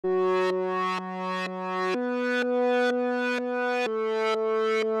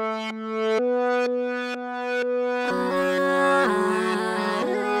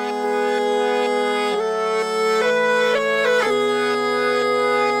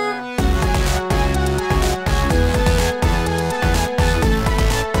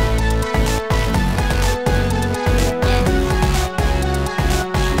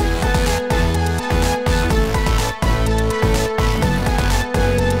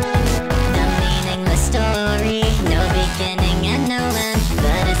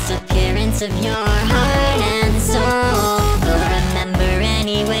Of your heart and soul, will remember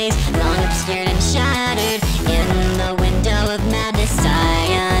anyways, long obscured and shattered in the window of madness.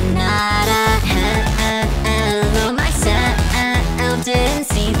 Sayonara, hello myself, didn't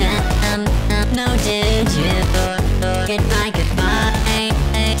see them, no did you? Goodbye, goodbye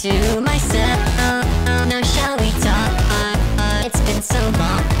to myself, now shall we talk? It's been so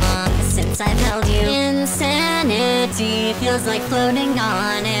long since I've held you. Insanity feels like floating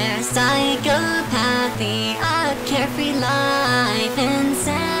on air. Psychopathy, a carefree life.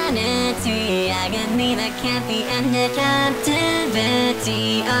 Insanity, agony that can't be ended.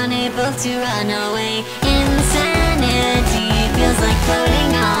 Captivity, unable to run away. Insanity feels like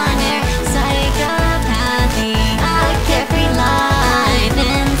floating on air. Psychopathy, a carefree life.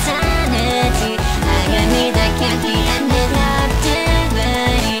 Insanity, agony that can't be ended.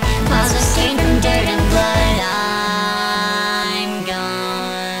 Captivity, paws are stained from dirt and blood. I'm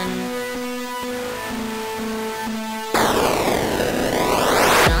gone.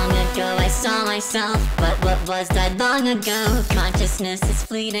 Long ago I saw myself, but what was that long ago? Consciousness is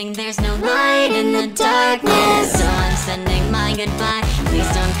fleeting, there's no light in the darkness. So I'm sending my goodbye, please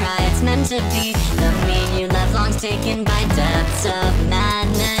don't cry, it's meant to be. The me you love long's taken by depths of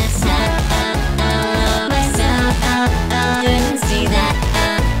madness. Hello myself, didn't see that,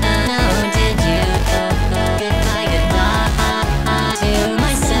 no did you? Goodbye, goodbye to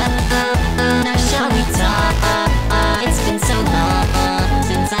myself, now shall we talk? It's been so long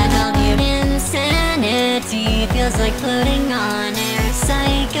since I've held you. Insanity feels like floating on air.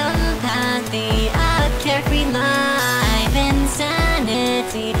 Psychopathy, a carefree life.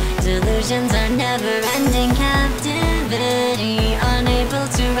 Insanity, delusions are never ending. Captivity, unable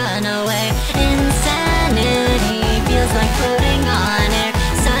to run away. Insanity feels like floating on air.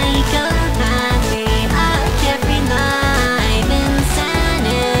 Psychopathy, a carefree life.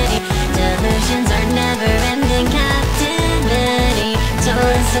 Insanity, delusions are never ending. Captivity, toll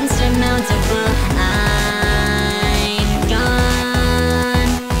is insurmountable. I'm gone.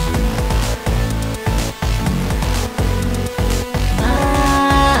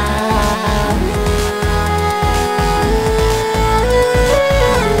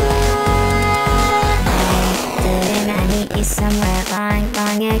 Didn't I meet you somewhere long,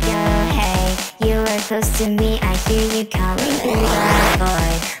 long ago? Hey, you were close to me, I hear you calling through the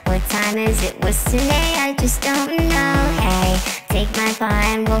void. What time is it? What's today? I just don't know. Hey, take my paw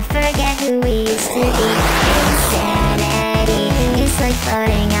and we'll forget who we used to be. Insanity, it's like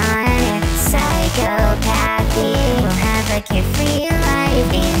floating on air. Psychopathy, we'll have a carefree life.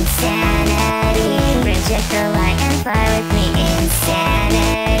 Insanity, reject the light and fly with me.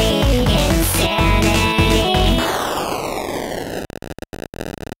 Insanity, insanity.